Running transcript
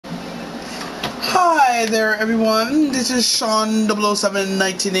Hi there, everyone. This is Sean 007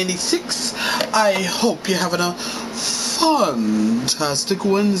 1986. I hope you're having a fantastic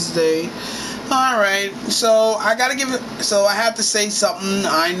Wednesday. Alright, so I have to say something.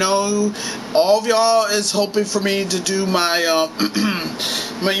 I know all of y'all is hoping for me to do my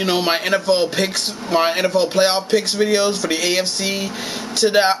my NFL picks, my NFL playoff picks videos for the AFC to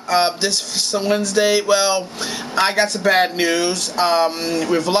this Wednesday. Well, I got some bad news.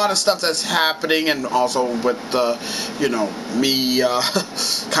 With a lot of stuff that's happening, and also with me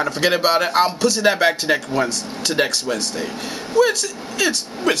kind of forgetting about it, I'm pushing that back to next Wednesday, which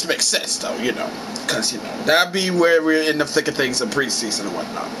makes sense though, because that'd be where we're in the thick of things in preseason and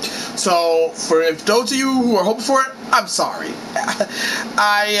whatnot. So if those of you who are hoping for it, I'm sorry.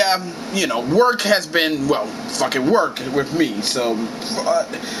 Work has been fucking work with me. So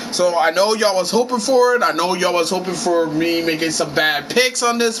I know y'all was hoping for it. I know y'all was hoping for me making some bad picks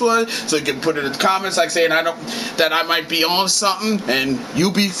on this one, so you can put it in the comments, like saying that I might be on something, and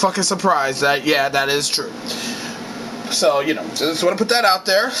you'll be fucking surprised that that is true. So just want to put that out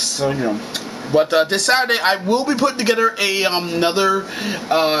there. So But this Saturday, I will be putting together another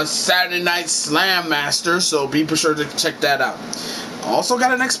Saturday Night Slam Master, so be sure to check that out. Also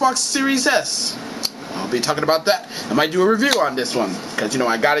got an Xbox Series S. I'll be talking about that. I might do a review on this one, because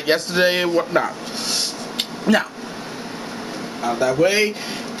I got it yesterday and whatnot. Now, out that way,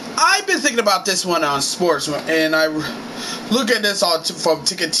 I've been thinking about this one on sports, and I look at this from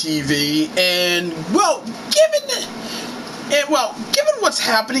Ticket TV, and given what's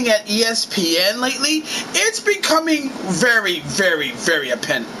happening at ESPN lately, it's becoming very, very, very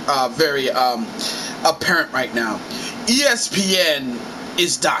apparent right now. ESPN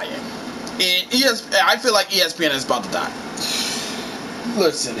is dying. I feel like ESPN is about to die.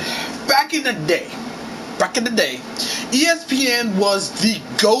 Listen, back in the day, ESPN was the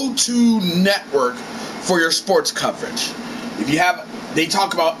go-to network for your sports coverage. They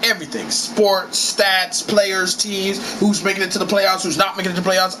talk about everything: sports, stats, players, teams, who's making it to the playoffs, who's not making it to the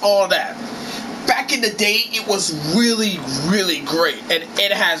playoffs, all that. Back in the day, it was really, really great, and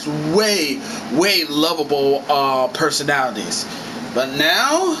it has way, way lovable personalities. But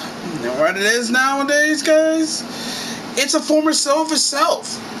now, what it is nowadays, guys, it's a former self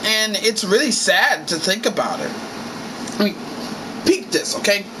itself, and it's really sad to think about it. I mean, peep this,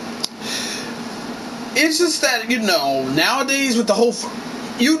 okay? It's just that, nowadays with the whole...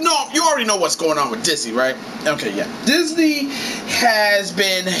 You already know what's going on with Disney, right? Okay, yeah. Disney has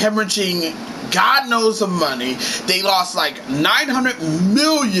been hemorrhaging God knows the money. They lost like $900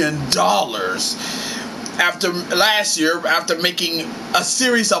 million last year after making a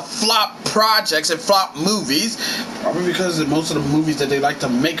series of flop projects and flop movies, probably because most of the movies that they like to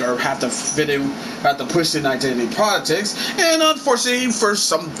make have to push in identity politics, and unfortunately for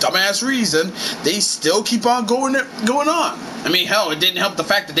some dumbass reason they still keep on going on. I mean, hell, it didn't help the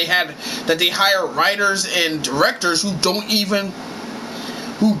fact that they hire writers and directors who don't even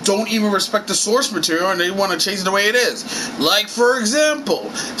respect the source material, and they want to change it the way it is. Like, for example,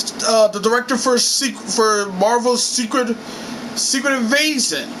 the director for Marvel's Secret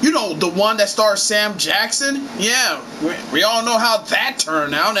Invasion. The one that stars Sam Jackson? Yeah, we all know how that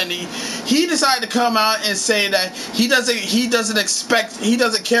turned out, and he decided to come out and say that he doesn't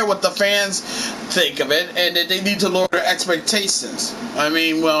care what the fans think of it, and that they need to lower their expectations.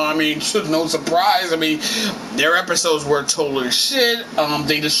 No surprise. Their episodes were total shit.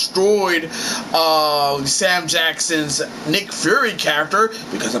 They destroyed Sam Jackson's Nick Fury character,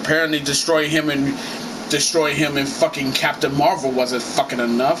 because apparently destroying him in fucking Captain Marvel wasn't fucking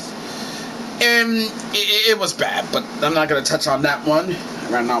enough. And it was bad, but I'm not going to touch on that one. I'd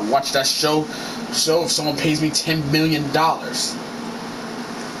rather not watch that show if someone pays me $10 million.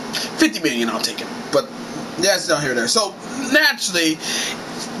 $50 million, I'll take it. But that's not here or there. So naturally,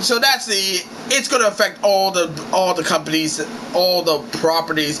 it's going to affect all the companies, all the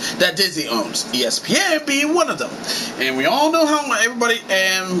properties that Disney owns, ESPN being one of them. And we all know how everybody,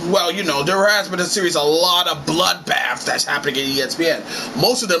 there has been a lot of bloodbaths that's happening at ESPN.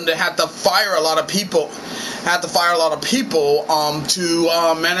 Most of them, they had to fire a lot of people, to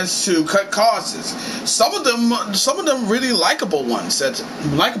manage to cut costs. Some of them really likable ones at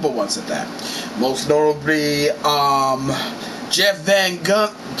that. Most notably, Jeff Van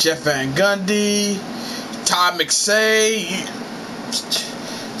Gundy, Todd McShay,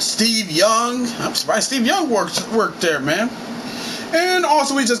 Steve Young. I'm surprised Steve Young worked there, man. And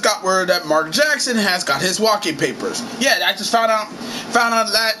also, we just got word that Mark Jackson has got his walking papers. Yeah, I just found out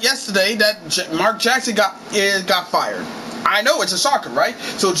that yesterday that Mark Jackson got fired. I know, it's a shocker, right?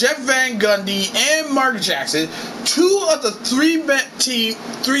 So Jeff Van Gundy and Mark Jackson, two of the three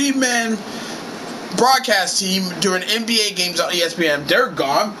men broadcast team during NBA games on ESPN. They're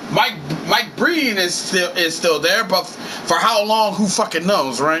gone. Mike Breen is still there, but for how long? Who fucking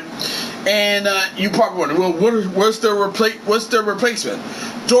knows, right? And you probably wonder, well, what's their replacement?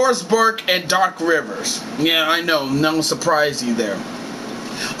 Doris Burke and Doc Rivers. Yeah, I know, no surprise you there.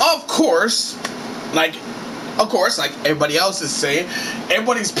 Of course, like everybody else is saying,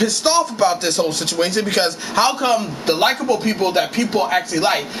 everybody's pissed off about this whole situation, because how come the likable people that people actually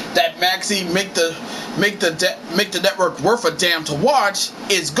like, that actually make the network worth a damn to watch,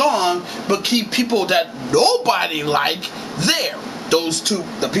 is gone, but keep people that nobody like there.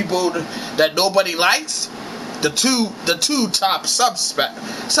 The people that nobody likes, the two top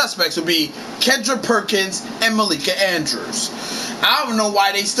suspects would be Kendra Perkins and Malika Andrews. I don't know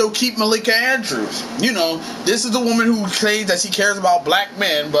why they still keep Malika Andrews. You know, this is the woman who claims that she cares about black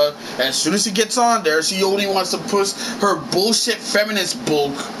men, but as soon as she gets on there, she only wants to push her bullshit feminist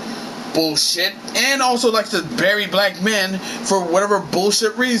bullshit, and also likes to bury black men for whatever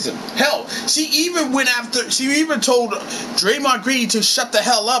bullshit reason. Hell, she even told Draymond Green to shut the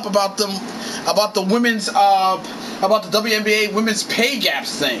hell up about the WNBA women's pay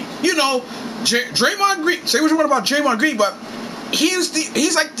gaps thing. You know, Draymond Green, say what you want about Draymond Green, but he's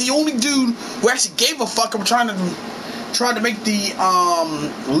like the only dude who actually gave a fuck about trying to make the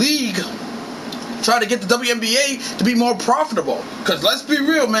league, try to get the WNBA to be more profitable. Because let's be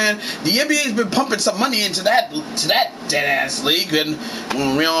real, man, the NBA's been pumping some money into that dead ass league, and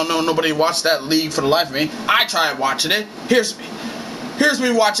we all know nobody watched that league for the life of me. I tried watching it. Here's me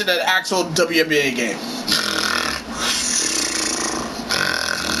watching an actual WNBA game.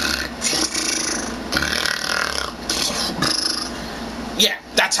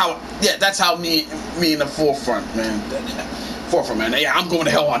 That's how me in the forefront, man. Yeah, I'm going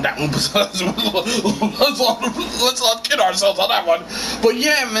to hell on that one. let's not kid ourselves on that one. But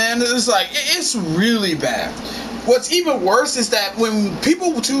yeah, man, it's really bad. What's even worse is that when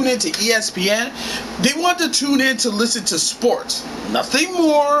people tune into ESPN, they want to tune in to listen to sports. Nothing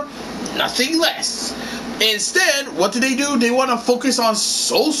more, nothing less. Instead, what do? They want to focus on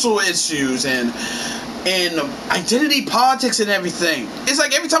social issues and identity politics and everything. It's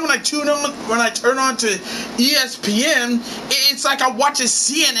like every time when I turn on to ESPN, it's like I'm watching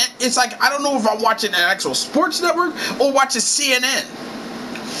CNN. It's like I don't know if I'm watching an actual sports network or watching CNN.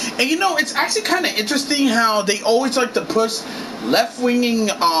 And you know, it's actually kind of interesting how they always like to push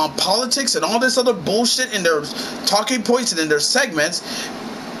left-winging politics and all this other bullshit in their talking points and in their segments,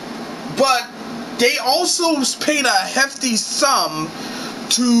 but they also paid a hefty sum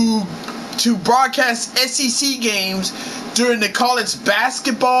to broadcast SEC games during the college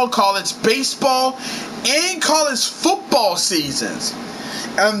basketball, college baseball, and college football seasons.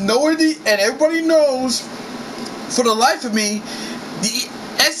 And everybody knows, for the life of me, the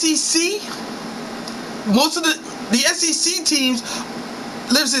SEC, most of the SEC teams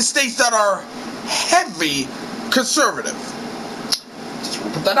lives in states that are heavy conservative. Just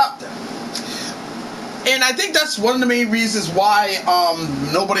want to put that out there. And I think that's one of the main reasons why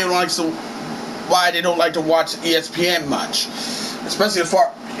why they don't like to watch ESPN much, especially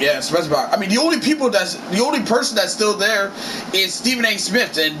I mean, the only person that's still there is Stephen A.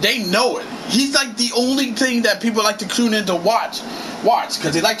 Smith, and they know it. He's like the only thing that people like to tune in to watch,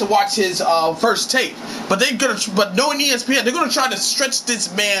 because they like to watch his first take. But knowing ESPN, they're gonna try to stretch this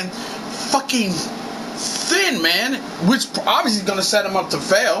man fucking thin, man, which obviously is going to set him up to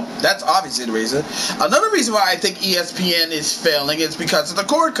fail. That's obviously the reason. Another reason why I think ESPN is failing is because of the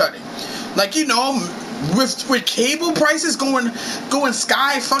cord cutting. Like, you know, with cable prices going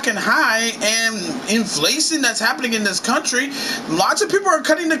sky fucking high and inflation that's happening in this country, lots of people are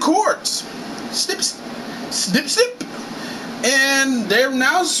cutting the cords. Snip, snip, snip. And they're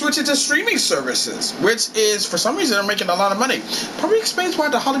now switching to streaming services, which is, for some reason, they're making a lot of money. Probably explains why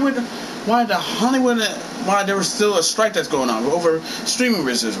there was still a strike that's going on over streaming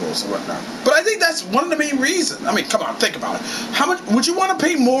residuals and whatnot. But I think that's one of the main reasons. I mean, come on, think about it. How much would you want to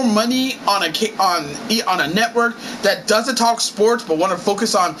pay more money on a network that doesn't talk sports but want to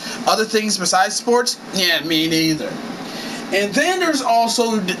focus on other things besides sports? Yeah, me neither. And then there's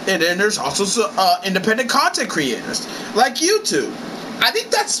also independent content creators like YouTube. I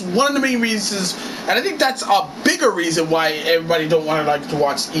think that's one of the main reasons, and I think that's a bigger reason why everybody don't want to like to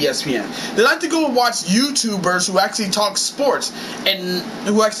watch ESPN. They like to go and watch YouTubers who actually talk sports and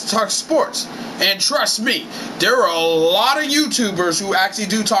And trust me, there are a lot of YouTubers who actually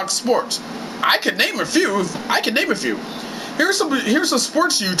do talk sports. I can name a few. Here's some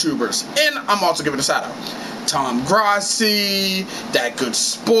sports YouTubers, and I'm also giving a shout out. Tom Grassi, That Good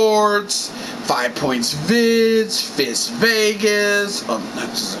Sports, 5 Points Vids, Fist Vegas,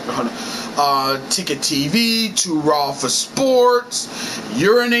 Ticket TV, to Raw for Sports,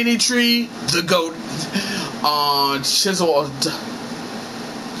 Urinating Tree, The GOAT, Chisel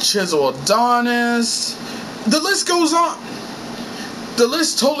Adonis. The list goes on. The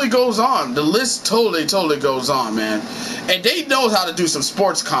list totally goes on. The list totally goes on, man. And they know how to do some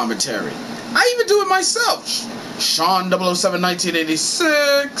sports commentary. I even do it myself. Sean 007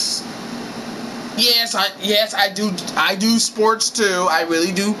 1986. Yes, I do sports too. I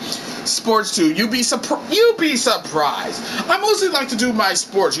really do sports too. You'd be surprised. I mostly like to do my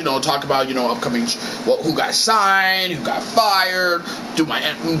sports, talk about, upcoming, who got signed, who got fired, do my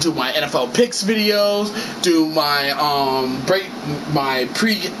NFL picks videos, do my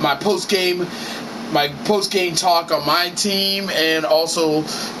post game talk on my team, and also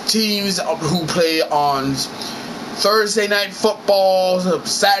teams who play on Thursday night football,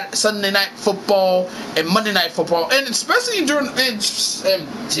 Sunday night football, and Monday night football, and especially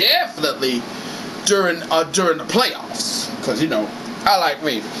definitely during the playoffs, because I like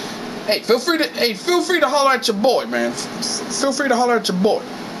me. Hey, feel free to holler at your boy, man. Feel free to holler at your boy.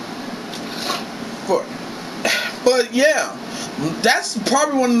 But yeah, that's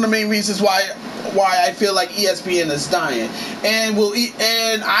probably one of the main reasons why I feel like ESPN is dying,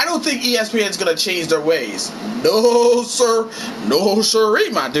 and I don't think ESPN is gonna change their ways. No sir, no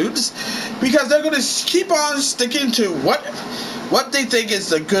sirree, my dudes, because they're gonna keep on sticking to what they think is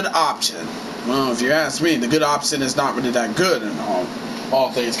the good option. Well, if you ask me, the good option is not really that good in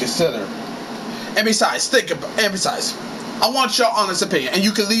all things considered. And besides, I want your honest opinion, and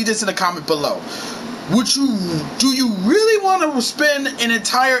you can leave this in the comment below. Do you really want to spend an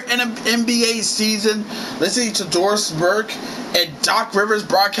entire NBA season listening to Doris Burke and Doc Rivers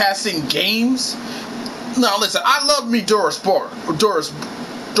broadcasting games? No, listen, I love me Doris Burke.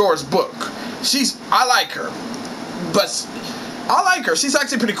 I like her. She's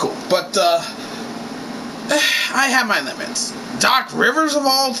actually pretty cool. But I have my limits. Doc Rivers, of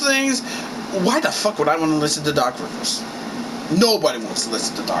all things, why the fuck would I want to listen to Doc Rivers? Nobody wants to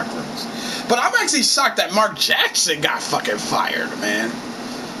listen to Doc Rivers. But I'm actually shocked that Mark Jackson got fucking fired, man.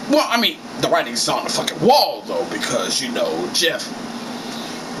 Well, I mean, the writing's on the fucking wall, though, because,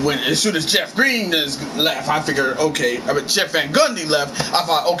 as soon as Jeff Green left, I figured, okay, Jeff Van Gundy left, I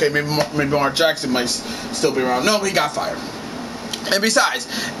thought, okay, maybe Mark Jackson might still be around. No, he got fired. And besides,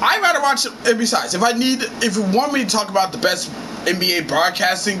 I'd rather watch, if you want me to talk about the best NBA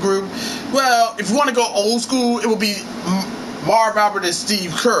broadcasting group, well, if you want to go old school, it would be Marv Albert and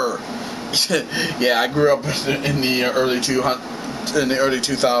Steve Kerr. Yeah, I grew up in the early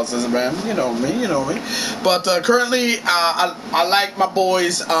 2000s, man. You know me. But currently, I like my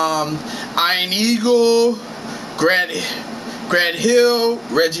boys, Iron Eagle, Grant Hill,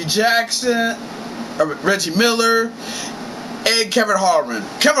 Reggie Jackson, Reggie Miller, and Kevin Harmon.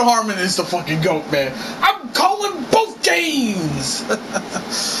 Kevin Harmon is the fucking GOAT, man. I'm calling both games.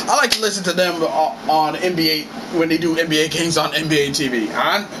 I like to listen to them on NBA when they do NBA games on NBA TV.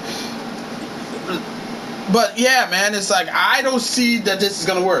 But yeah, man, it's like I don't see that this is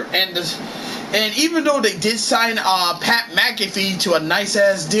gonna work. And even though they did sign Pat McAfee to a nice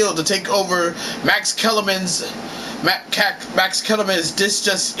ass deal to take over Max Kellerman's This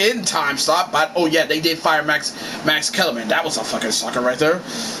Just In time slot, but oh yeah, they did fire Max Kellerman. That was a fucking sucker right there.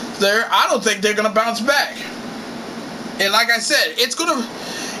 I don't think they're gonna bounce back. And like I said, it's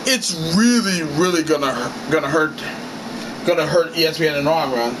really gonna hurt ESPN in the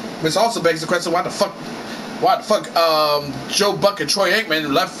long run. Which also begs the question: why the fuck Joe Buck and Troy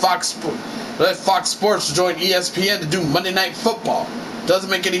Aikman left Fox Sports to join ESPN to do Monday Night Football?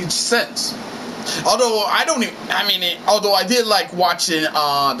 Doesn't make any sense. Although I did like watching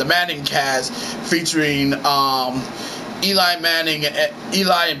the Manning cast featuring Eli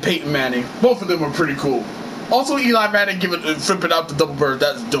and Peyton Manning. Both of them were pretty cool. Also, Eli Manning flipping out the double bird.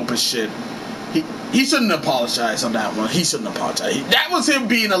 That's dope as shit. He shouldn't apologize on that one. He shouldn't apologize. That was him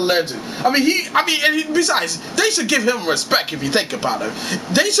being a legend. And besides, they should give him respect if you think about it.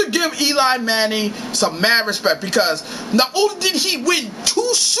 They should give Eli Manning some mad respect, because not only did he win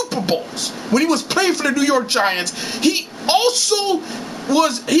 2 Super Bowls when he was playing for the New York Giants, he also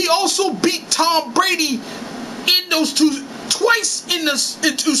beat Tom Brady in those twice in 2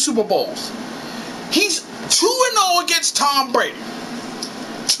 Super Bowls. He's 2-0 against Tom Brady.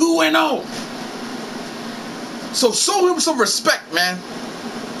 2-0. So show him some respect, man.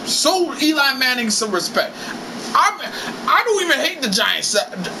 Show Eli Manning some respect. I don't even hate the Giants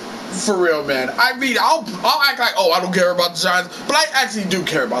for real, man. I'll act like, oh, I don't care about the Giants, but I actually do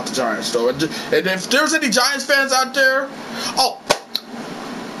care about the Giants, though. And if there's any Giants fans out there, oh,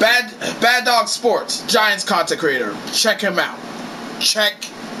 Bad Dog Sports, Giants content creator, check him out. Check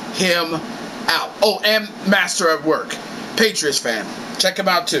him out. Oh, and Master at Work, Patriots fan. Check him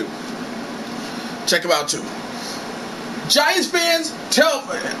out too. Check him out too. Giants fans,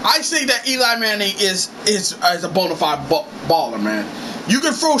 I say that Eli Manning is a bona fide baller, man. You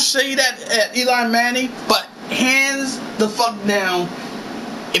can throw shade at Eli Manning, but hands the fuck down.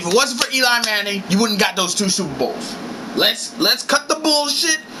 If it wasn't for Eli Manning, you wouldn't got those 2 Super Bowls. Let's cut the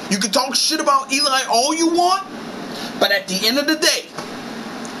bullshit. You can talk shit about Eli all you want, but at the end of the day,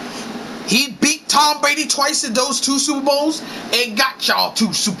 he beat Tom Brady twice in those 2 Super Bowls and got y'all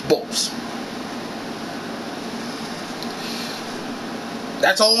 2 Super Bowls.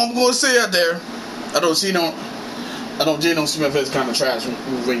 That's all I'm gonna say out there. I know Geno Smith is kind of trash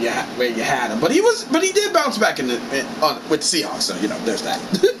where you had him, but he did bounce back with the Seahawks, so there's that.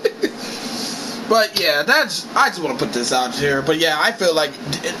 But yeah, I just want to put this out here. But yeah, I feel like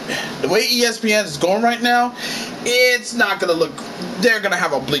the way ESPN is going right now, it's not gonna look. They're gonna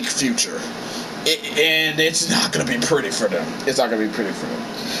have a bleak future, and it's not gonna be pretty for them. It's not gonna be pretty for them.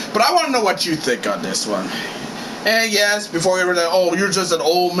 But I want to know what you think on this one. And yes, before you were like, oh, you're just an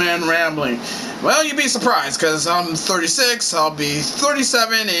old man rambling. Well, you'd be surprised, because I'm 36, I'll be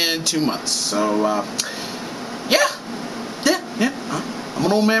 37 in 2 months. So, yeah, I'm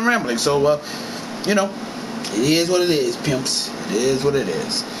an old man rambling. So, it is what it is, pimps. It is what it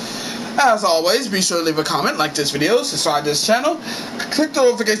is. As always, be sure to leave a comment, like this video, subscribe to this channel, click the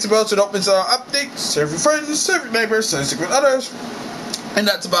notification bell so it opens updates, serve your friends, serve your neighbors, send it with others. And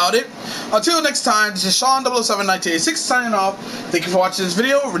that's about it. Until next time, this is Sean 007-1986 signing off. Thank you for watching this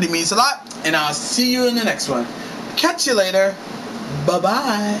video. It really means a lot. And I'll see you in the next one. Catch you later.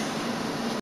 Bye-bye.